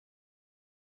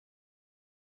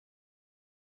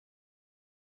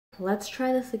let's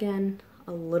try this again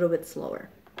a little bit slower.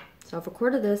 So I've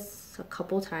recorded this a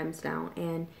couple times now,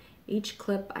 and each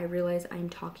clip I realize I'm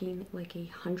talking like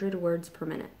 100 words per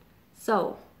minute.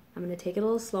 So I'm gonna take it a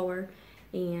little slower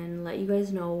and let you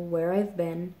guys know where I've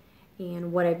been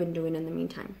and what I've been doing in the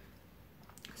meantime.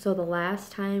 So the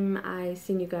last time I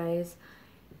seen you guys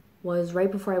was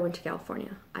right before I went to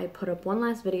California. I put up one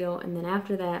last video, and then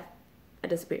after that I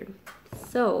disappeared.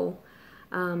 So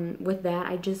with that,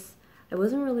 I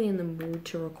wasn't really in the mood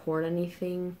to record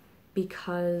anything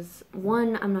because,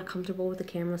 one, I'm not comfortable with the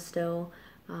camera still.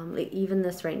 Like even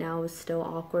this right now is still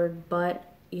awkward,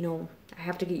 but you know, I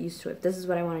have to get used to it. If this is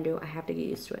what I want to do, I have to get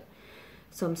used to it.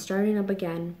 So I'm starting up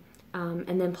again.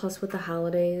 And then plus with the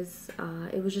holidays,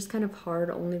 it was just kind of hard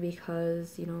only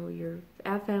because, you know, you're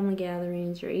at family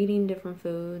gatherings, you're eating different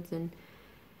foods, and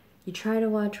you try to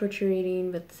watch what you're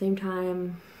eating, but at the same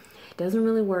time, it doesn't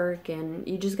really work, and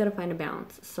you just got to find a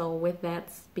balance. So with that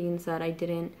being said, I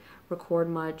didn't record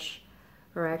much,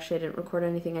 or actually I didn't record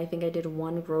anything. I think I did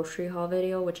one grocery haul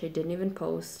video, which I didn't even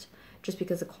post, just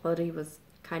because the quality was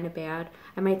kind of bad.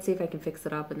 I might see if I can fix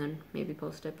it up and then maybe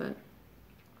post it, but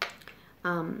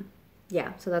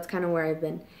yeah, so that's kind of where I've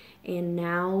been. And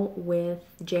now with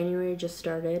January just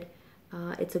started,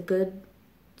 it's a good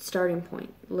starting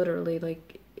point, literally.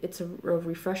 Like, it's a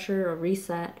refresher, a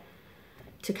reset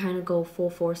to kind of go full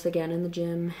force again in the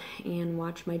gym and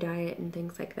watch my diet and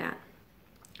things like that.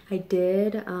 I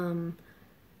did kind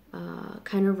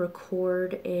of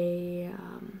record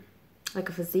like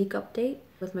a physique update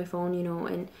with my phone, you know,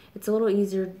 and it's a little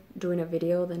easier doing a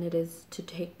video than it is to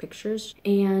take pictures.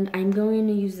 And I'm going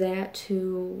to use that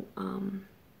to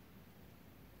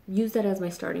use that as my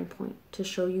starting point to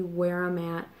show you where I'm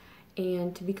at.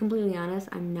 And to be completely honest,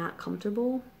 I'm not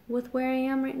comfortable with where I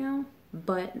am right now,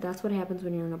 but that's what happens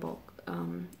when you're in a bulk.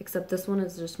 Except this one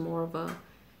is just more of a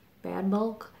bad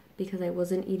bulk because I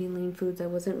wasn't eating lean foods. I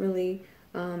wasn't really,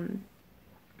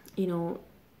 you know,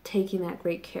 taking that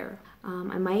great care.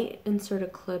 I might insert a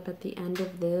clip at the end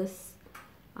of this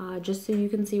just so you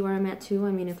can see where I'm at too.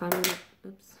 I mean, if I'm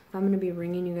gonna be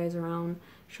ringing you guys around,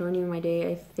 showing you my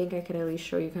day, I think I could at least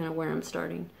show you kind of where I'm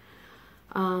starting.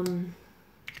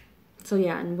 So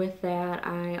yeah, and with that,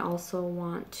 I also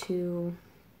want to,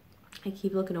 I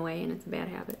keep looking away and it's a bad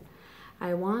habit.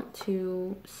 I want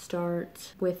to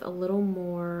start with a little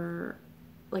more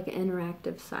like an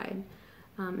interactive side.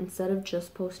 Instead of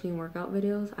just posting workout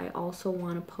videos, I also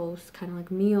want to post kind of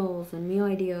like meals and meal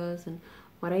ideas and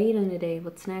what I eat in a day,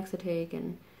 what snacks I take,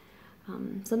 and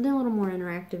something a little more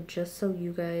interactive just so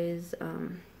you guys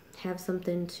have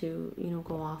something to, you know,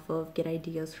 go off of, get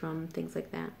ideas from, things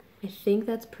like that. I think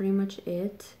that's pretty much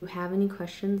it. If you have any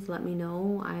questions, let me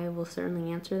know. I will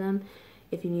certainly answer them.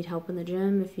 If you need help in the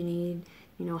gym, if you need,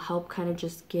 you know, help kind of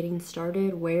just getting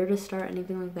started, where to start,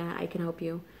 anything like that, I can help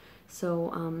you.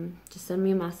 So just send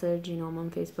me a message. You know, I'm on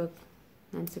Facebook,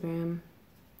 Instagram.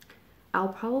 I'll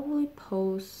probably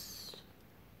post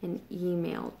an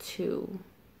email too,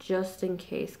 just in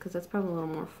case, because that's probably a little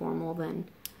more formal than,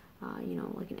 you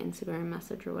know, like an Instagram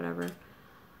message or whatever.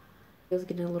 It was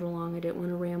getting a little long. I didn't want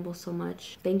to ramble so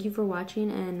much. Thank you for watching,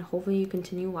 and hopefully you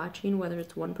continue watching, whether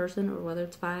it's one person or whether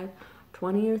it's 5,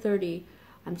 20, or 30.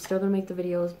 I'm still going to make the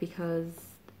videos because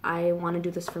I want to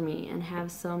do this for me and have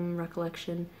some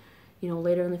recollection, you know,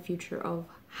 later in the future of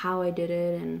how I did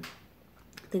it and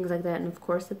things like that. And of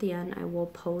course at the end I will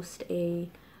post a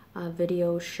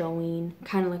video showing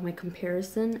kind of like my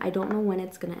comparison. I don't know when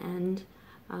it's gonna end.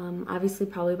 Obviously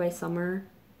probably by summer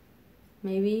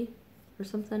maybe or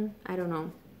something. I don't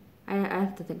know. I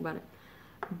have to think about it.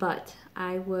 But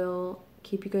I will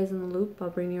keep you guys in the loop. I'll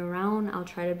bring you around. I'll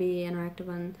try to be interactive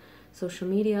on social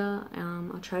media.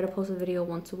 I'll try to post a video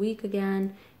once a week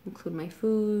again, include my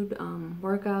food,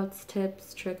 workouts,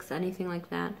 tips, tricks, anything like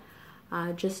that,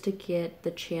 just to get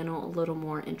the channel a little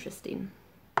more interesting.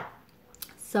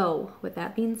 So with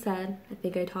that being said, I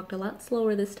think I talked a lot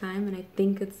slower this time, and I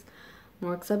think it's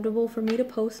more acceptable for me to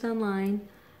post online.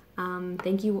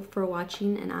 Thank you for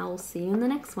watching, and I will see you in the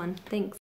next one. Thanks.